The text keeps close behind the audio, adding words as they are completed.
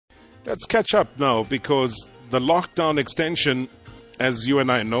Let's catch up now because the lockdown extension, as you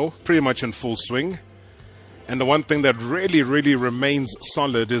and I know, pretty much in full swing. And the one thing that really remains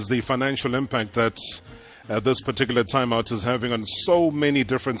solid is the financial impact that this particular timeout is having on so many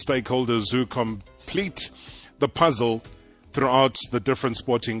different stakeholders who complete the puzzle throughout the different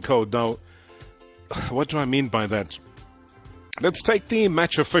sporting code. Now, what do I mean by that? Let's take the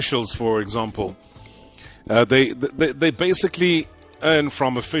match officials, for example. They basically earn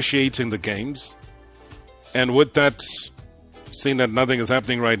from officiating the games. And with that, seeing that nothing is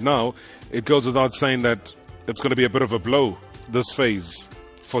happening right now, it goes without saying that it's going to be a bit of a blow, this phase,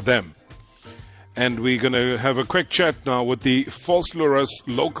 for them. And we're going to have a quick chat now with the Vosloorus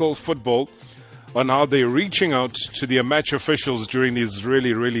local football on how they're reaching out to their match officials during these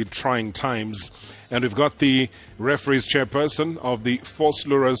really trying times. And we've got the referees chairperson of the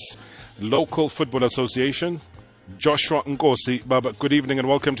Vosloorus Local Football Association, Joshua Nkosi. Baba, good evening and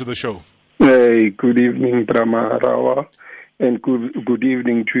welcome to the show. Hey, good evening, Marawa, and good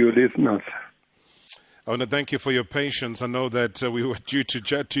evening to your listeners. I want to thank you for your patience. I know that we were due to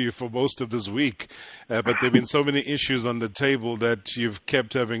chat to you for most of this week, but there have been so many issues on the table that you've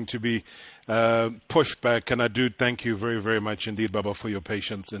kept having to be pushed back, and I do thank you very much indeed, Baba, for your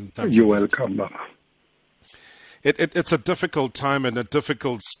patience. You're welcome, Baba. It's a difficult time and a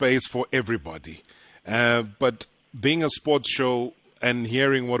difficult space for everybody, but being a sports show and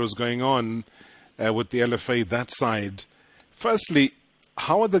hearing what was going on with the LFA that side, firstly,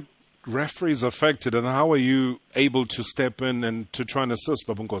 how are the referees affected and how are you able to step in and to try and assist,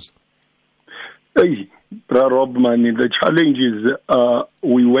 Babunkos? Hey, Rob, man, the challenge is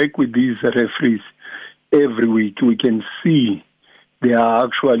we work with these referees every week. We can see they are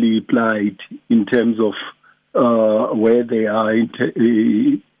actually applied in terms of where they are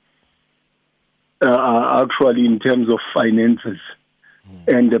actually in terms of finances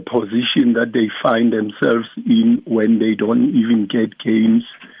and the position that they find themselves in when they don't even get games.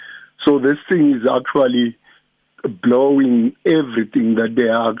 So this thing is actually blowing everything that they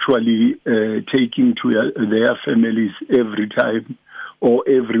are actually taking to their families every time or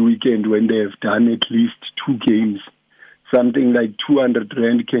every weekend when they have done at least 2 games. Something like 200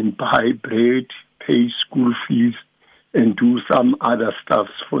 Rand can buy bread, pay school fees, and do some other stuff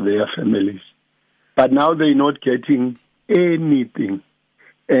for their families. But now they're not getting anything,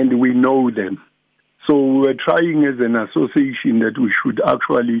 and we know them. So we're trying as an association that we should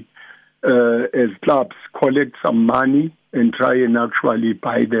actually, as clubs, collect some money and try and actually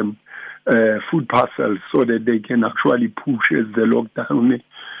buy them food parcels so that they can actually push as the lockdown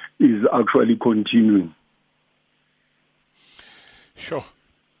is actually continuing. Sure.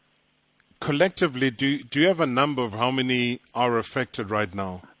 Collectively, do you have a number of how many are affected right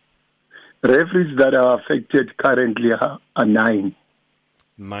now? Referees that are affected currently are 9.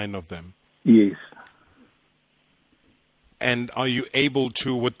 9 of them? Yes. And are you able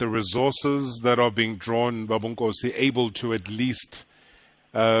to, with the resources that are being drawn, Babunkosi, able to at least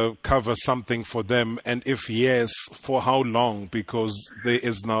cover something for them? And if yes, for how long? Because there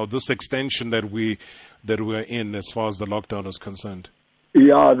is now this extension that we're in as far as the lockdown is concerned.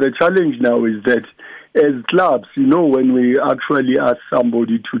 Yeah, the challenge now is that as clubs, when we actually ask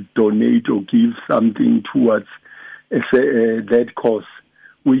somebody to donate or give something towards that cause,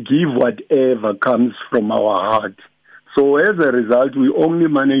 we give whatever comes from our heart. So as a result, we only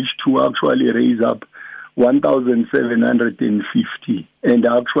managed to actually raise up 1,750 and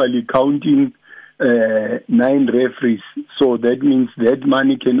actually counting 9 referees. So that means that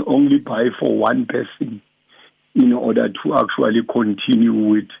money can only buy for one person in order to actually continue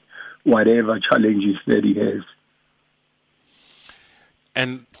with whatever challenges that he has.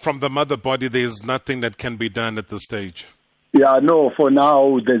 And from the mother body, there's nothing that can be done at this stage? Yeah, no, for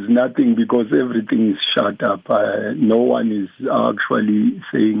now, there's nothing because everything is shut up. No one is actually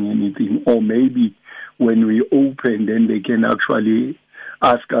saying anything. Or maybe when we open, then they can actually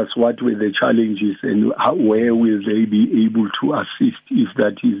ask us what were the challenges and where will they be able to assist if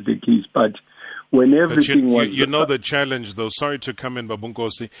that is the case. But when everything was... You know the challenge, though. Sorry to come in,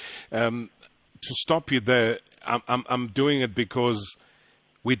 Babunkosi. To stop you there, I'm doing it because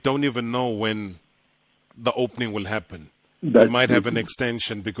we don't even know when the opening will happen. We might have an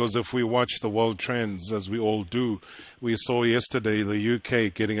extension because if we watch the world trends, as we all do, we saw yesterday the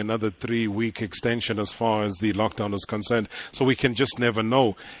UK getting another 3-week extension as far as the lockdown is concerned. So we can just never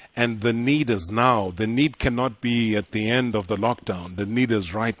know. And the need is now. The need cannot be at the end of the lockdown. The need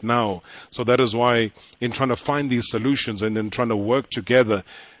is right now. So that is why in trying to find these solutions and in trying to work together,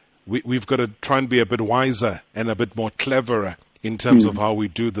 we've got to try and be a bit wiser and a bit more cleverer in terms of how we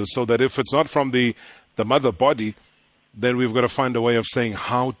do this. So that if it's not from the mother body, then we've got to find a way of saying,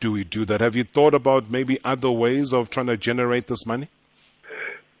 how do we do that? Have you thought about maybe other ways of trying to generate this money?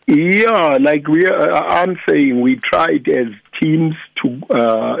 Yeah, like I'm saying, we tried as teams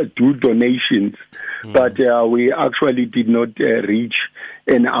to do donations, but we actually did not reach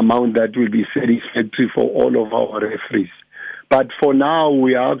an amount that will be satisfactory for all of our referees. But for now,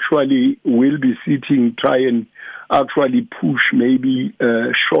 we actually will be try and actually push maybe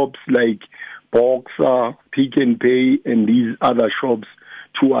shops like Boxer, Pick and Pay, and these other shops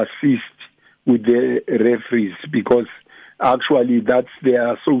to assist with the referees, because actually that's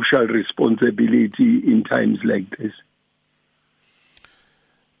their social responsibility in times like this.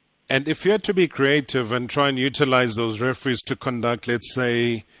 And if you had to be creative and try and utilize those referees to conduct, let's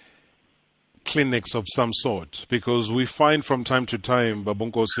say, clinics of some sort, because we find from time to time,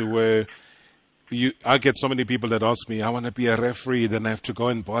 Nkosi, where I get so many people that ask me, I want to be a referee, then I have to go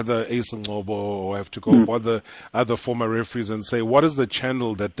and bother Ace Ngobo, or I have to go bother other former referees and say, what is the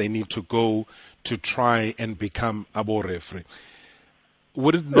channel that they need to go to try and become a referee?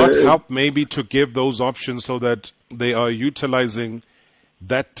 Would it not help maybe to give those options so that they are utilizing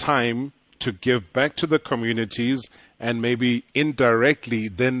that time to give back to the communities, and maybe indirectly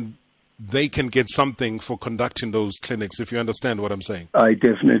then they can get something for conducting those clinics, if you understand what I'm saying? I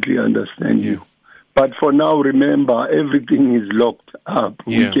definitely understand you. But for now, remember, everything is locked up.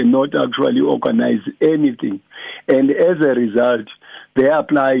 Yeah. We cannot actually organize anything. And as a result, their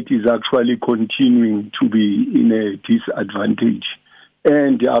plight is actually continuing to be in a disadvantage.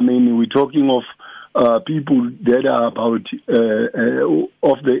 And, I mean, we're talking of people that are about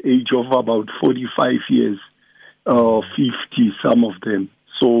of the age of about 45 years, 50, some of them.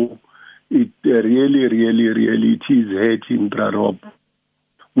 So it really, it is hurting Brarop.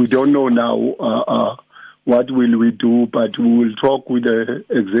 We don't know now what will we do, but we will talk with the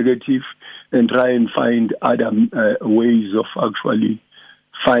executive and try and find other ways of actually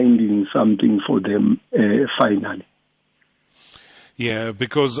finding something for them finally. Yeah,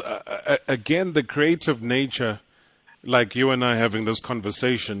 because again, the creative nature, like you and I having this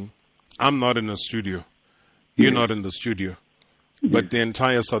conversation, I'm not in the studio. You're not in the studio. But the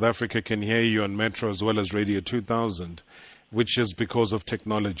entire South Africa can hear you on Metro as well as Radio 2000, which is because of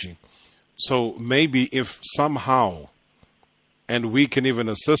technology. So maybe if somehow, and we can even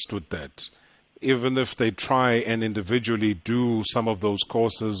assist with that, even if they try and individually do some of those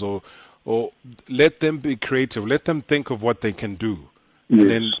courses, or let them be creative, let them think of what they can do, and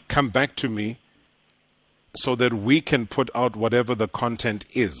then come back to me so that we can put out whatever the content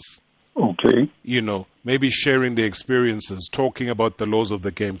is. Okay. You know, maybe sharing the experiences, talking about the laws of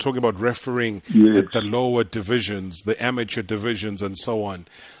the game, talking about refereeing at the lower divisions, the amateur divisions, and so on,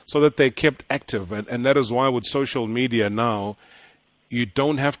 so that they're kept active. And that is why with social media now, you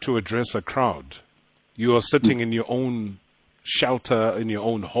don't have to address a crowd. You are sitting in your own shelter, in your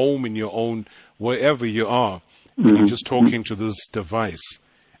own home, in your own, wherever you are, and you're just talking to this device.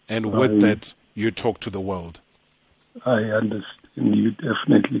 And with that, you talk to the world. I understand you,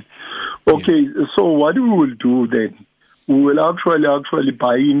 definitely. Okay, so what we will do then, we will actually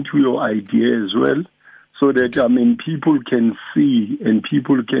buy into your idea as well, so that, I mean, people can see and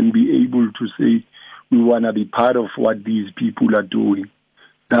people can be able to say, we want to be part of what these people are doing.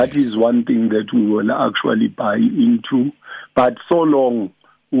 That is one thing that we will actually buy into. But so long,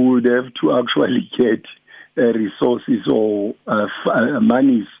 we would have to actually get resources or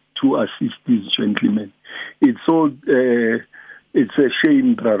monies to assist these gentlemen. It's so... it's a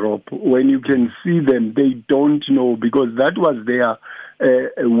shame, Brarop. When you can see them, they don't know, because that was their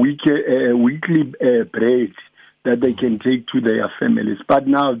weekly bread that they can take to their families. But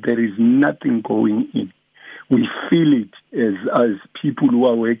now there is nothing going in. We feel it as people who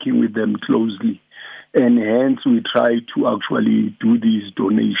are working with them closely, and hence we try to actually do these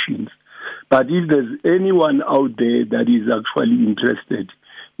donations. But if there's anyone out there that is actually interested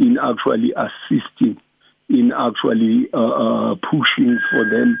in actually assisting, in actually pushing for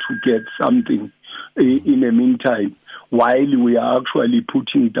them to get something in the meantime, while we are actually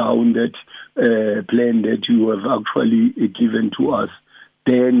putting down that plan that you have actually given to us,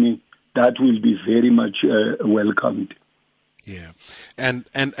 then that will be very much welcomed. Yeah.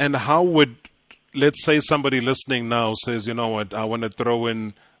 And how would, let's say somebody listening now says, you know what, I want to throw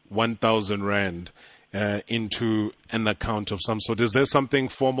in 1,000 Rand into an account of some sort. Is there something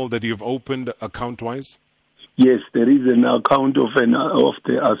formal that you've opened account-wise? Yes, there is an account of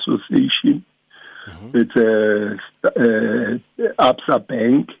the association. It's Absa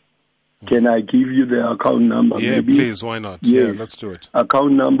Bank. Can I give you the account number? Yeah, maybe? Please. Why not? Yes. Yeah, let's do it.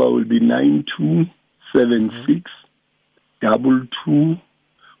 Account number will be 9276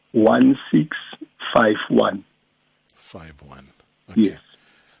 221651. 51. Okay. Yes.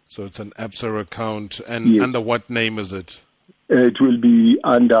 So it's an ABSA account. And Yes. under what name is it? It will be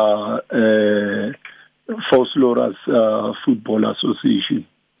under Vosloorus Football Association.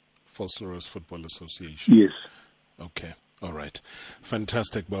 Vosloorus Football Association. Yes. Okay. All right.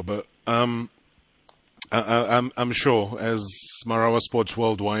 Fantastic, Baba. I'm sure as Marawa Sports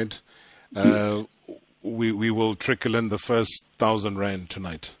Worldwide, we will trickle in the first 1,000 rand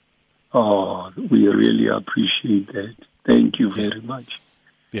tonight. Oh, we really appreciate that. Thank you very much.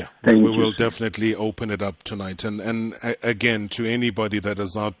 Yeah, Thank we you, will sir. definitely open it up tonight. And again, to anybody that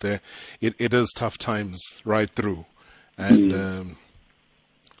is out there, it is tough times right through. And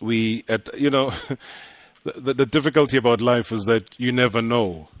the difficulty about life is that you never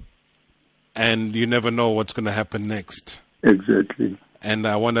know. And you never know what's going to happen next. Exactly. And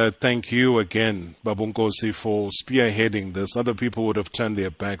I want to thank you again, Nkosi, for spearheading this. Other people would have turned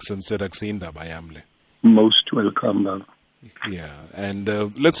their backs and said, Aksinda Bayamle. Most welcome, Baba. Yeah, and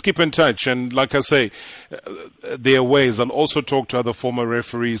let's keep in touch. And like I say, there are ways. I'll also talk to other former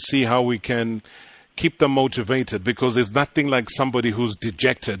referees, see how we can keep them motivated, because there's nothing like somebody who's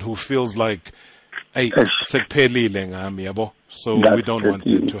dejected, who feels like, hey, sekuphelile ngami, yabo. So we don't want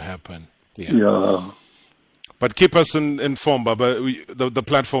that to happen. Yeah. But keep us informed, Baba. The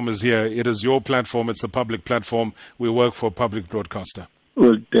platform is here. It is your platform. It's a public platform. We work for a public broadcaster.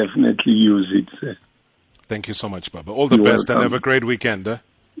 We'll definitely use it, sir. Thank you so much, Baba. All the You're best welcome. and have a great weekend.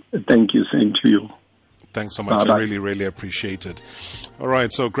 Thank you, same to you. Thanks so much. Bye-bye. I really, really appreciate it. All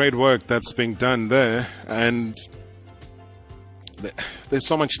right, so great work that's being done there. And there's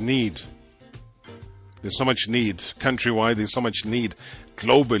so much need. There's so much need countrywide. There's so much need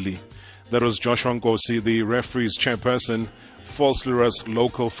globally. That was Joshua Nkosi, the referees chairperson, Vosloorus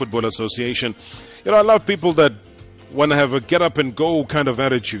Local Football Association. You know, I love people that want to have a get up and go kind of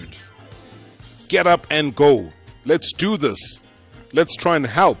attitude. Get up and go. Let's do this. Let's try and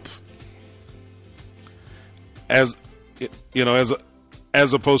help. As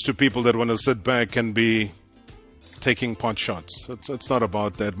opposed to people that want to sit back and be taking pot shots. It's not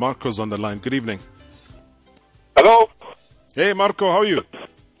about that. Marco's on the line. Good evening. Hello? Hey, Marco, how are you?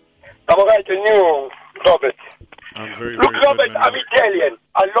 I'm all right, and you, Robert? I'm very, Look, very Robert, good. I'm Italian.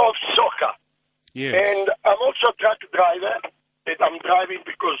 I love soccer. Yes. And I'm also a truck driver. And I'm driving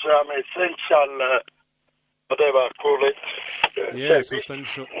because I'm essential, whatever I call it. Yes, service.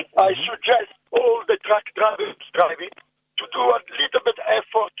 essential. I suggest all the truck drivers driving to do a little bit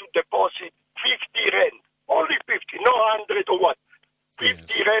effort to deposit 50 rand. Only 50, no 100 or what. 50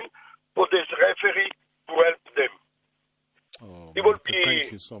 Yes. rand for this referee to help them. Oh, It will Marco, be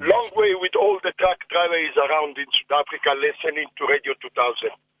thank you so much. long way with all the truck drivers around in South Africa listening to Radio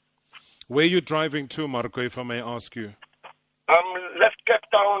 2000. Where are you driving to, Marco, if I may ask you? Left Cape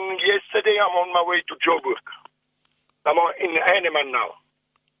Town yesterday. I'm on my way to Joburg. I'm in Henneman now.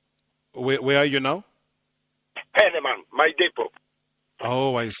 Where are you now? Henneman, my depot.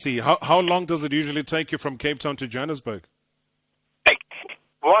 Oh, I see. How long does it usually take you from Cape Town to Johannesburg?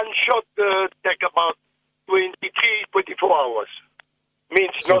 One shot take about 24 hours.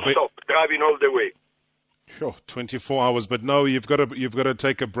 Means So no stop, driving all the way. Sure, 24 hours. But no, you've got to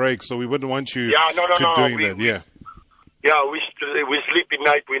take a break. So we wouldn't want you No, doing we- that. Yeah. Yeah, we sleep at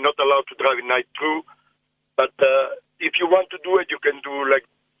night. We're not allowed to drive at night through. But if you want to do it, you can do like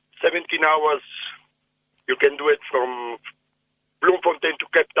 17 hours. You can do it from Bloemfontein to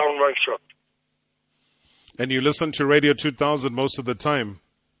Cape Town, one shot. And you listen to Radio 2000 most of the time.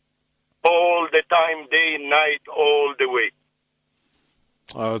 All the time, day and night, all the way.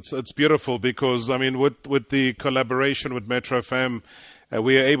 It's beautiful because, I mean, with the collaboration with Metro FM,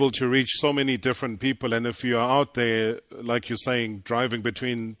 we are able to reach so many different people. And if you are out there, like you're saying, driving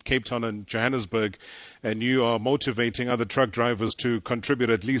between Cape Town and Johannesburg, and you are motivating other truck drivers to contribute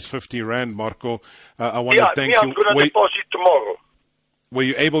at least 50 Rand, Marco, I want to thank I'm you. going to deposit tomorrow. Were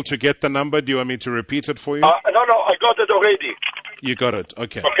you able to get the number? Do you want me to repeat it for you? No, I got it already. You got it.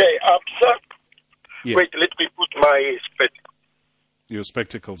 Okay. Okay, sir. Yeah. Wait, let me put my spectacles. Your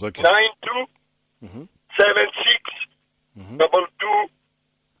spectacles. Okay. 92 76 22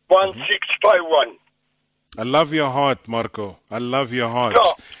 1651. I love your heart, Marco. I love your heart.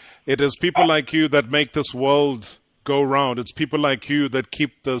 No. It is people like you that make this world go round. It's people like you that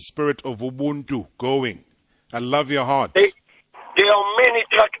keep the spirit of Ubuntu going. I love your heart. There are many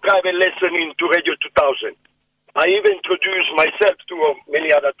truck drivers listening to Radio 2000. I even introduce myself to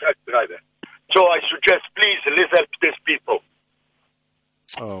many other truck drivers. So I suggest, please, let's help these people.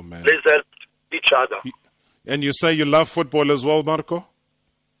 Oh, man. Let's help each other. And you say you love football as well, Marco?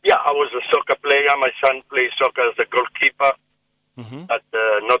 Yeah, I was a soccer player. My son plays soccer as a goalkeeper. But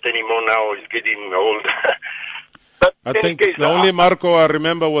not anymore now. He's getting old. But I in think case, the only Marco I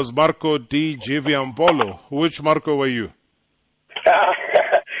remember was Marco Di Giviampolo. Which Marco were you?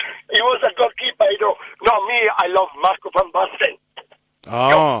 he was a goalkeeper, you know. No, me, I love Marco van Basten.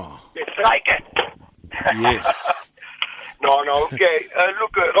 Ah. The striker. Yes. No, okay.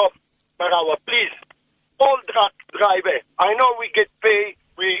 Look, Rob Marawa, please, all truck driver, I know we get paid,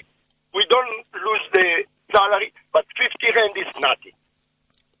 we don't lose the salary, but 50 rand is nothing.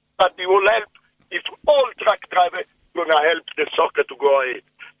 But it will help if all truck drivers gonna help the soccer to go ahead.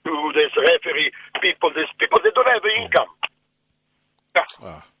 To this referee, people, they don't have income.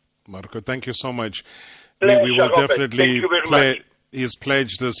 Marco, thank you so much. Pleasure, We will Robert. definitely Thank you very much. He's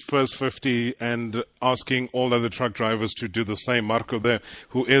pledged this first 50 and asking all other truck drivers to do the same. Marco there,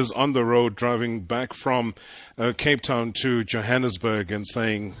 who is on the road driving back from Cape Town to Johannesburg and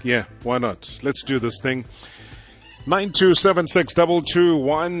saying, yeah, why not? Let's do this thing.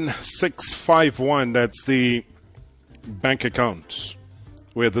 9276221651. That's the bank account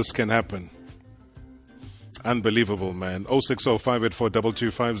where this can happen. Unbelievable, man.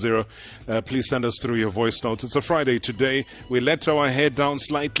 060-584-2250. Please send us through your voice notes. It's a Friday today. We let our head down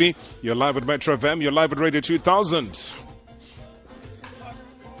slightly. You're live at Metro FM. You're live at Radio 2000.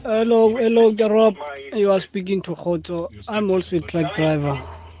 Hello, Rob. You are speaking to Khoto. I'm also a truck driver,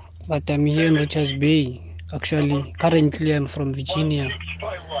 but I'm here in Richards Bay. Actually, currently I'm from Virginia.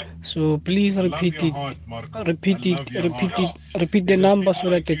 So please repeat it. Repeat the number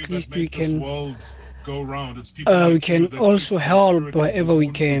so that at least we can also help wherever we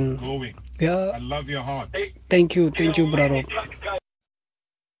can. Yeah. Thank you, brother.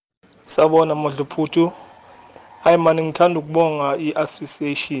 Sabona Modluphutu. Hayi mani ngithanda ukubonga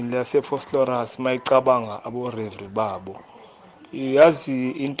i-association lase Vosloorus mayicabanga abo referee babo.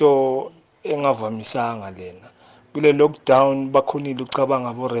 Yazi into engavamisanga lena. Kule lockdown bakhonile ucabanga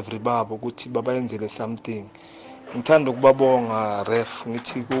abo referee babo ukuthi babayenzele something. Ngithanda ukubabonga ref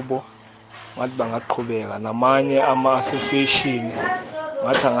ngithi kubo ngathi bangaqhubeka namanye ama-association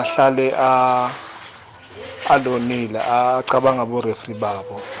ngathi angahlale alonile acabanga abo-referee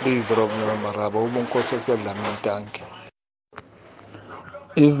babo. Please Rob Marawa, ubonkosi osedlamini, thank you.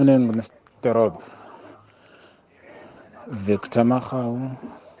 Evening, Mr. Rob. Victor Makhawu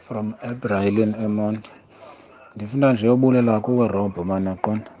from Ebrahilin Emont. Ndifuna nje ubulela kuwe Rob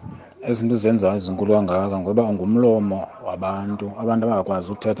manaqonda. Ezinto zenza izinkulu kangaka ngoba ungumlomo wabantu. Abantu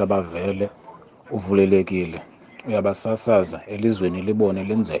abakwazi uthetha bavele uvulelekile. Uyabasasaza elizweni libone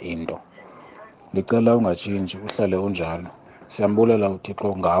lenze into. Ngicela ungatshintshi uhlale unjalo. Siyambulela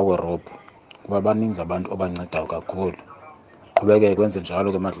uThixo ngawe Rob. Kuba baninzi abantu obancedayo kakhulu. Qhubekeke kwenze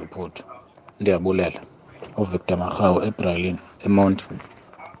njalo ke Madluphuthu. Ndiyabulela. uVictor Makhawu eBralin eMonti.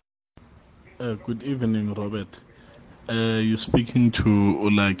 Good evening, Robert. You're speaking to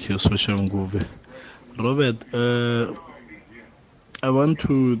Olakhe Soshanguve. Robert, I want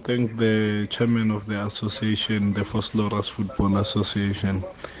to thank the chairman of the association, the Vosloorus Football Association.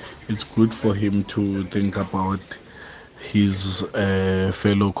 It's good for him to think about his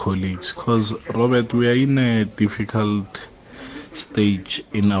fellow colleagues, because, Robert, we are in a difficult stage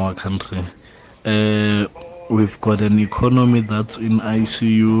in our country. We've got an economy that's in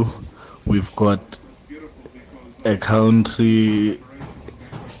ICU. We've got a country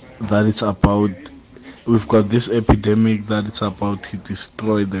that is about, we've got this epidemic that is about to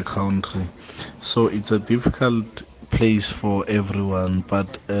destroy the country. So it's a difficult place for everyone, but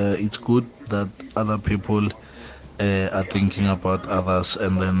it's good that other people are thinking about others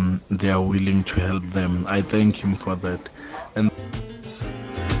and then they are willing to help them. I thank him for that. And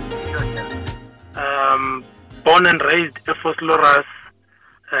born and raised in Vosloorus,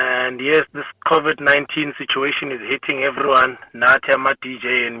 and yes, this COVID-19 situation is hitting everyone, not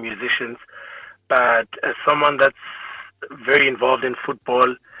DJ and musicians, but as someone that's very involved in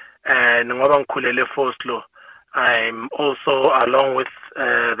football, and Ngobankulele Foslo, I'm also, along with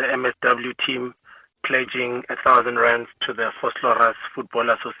the MSW team, pledging 1,000 rands to the Vosloorus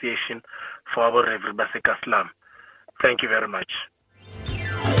Football Association for our Reverend Baseka Slam. Thank you very much.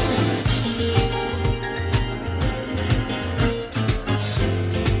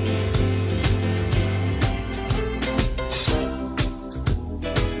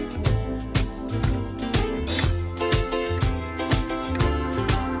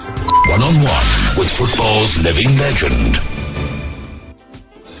 One-on-one with football's living legend.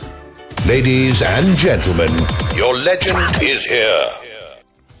 Ladies and gentlemen, your legend is here.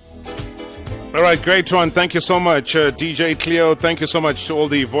 All right, great one. Thank you so much, DJ Cleo. Thank you so much to all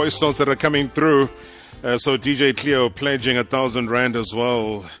the voice notes that are coming through. So DJ Cleo pledging 1,000 rand as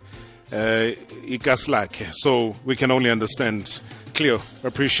well. Ikaslak. So we can only understand. Cleo,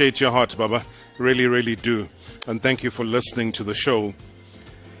 appreciate your heart, Baba. Really, really do. and thank you for listening to the show.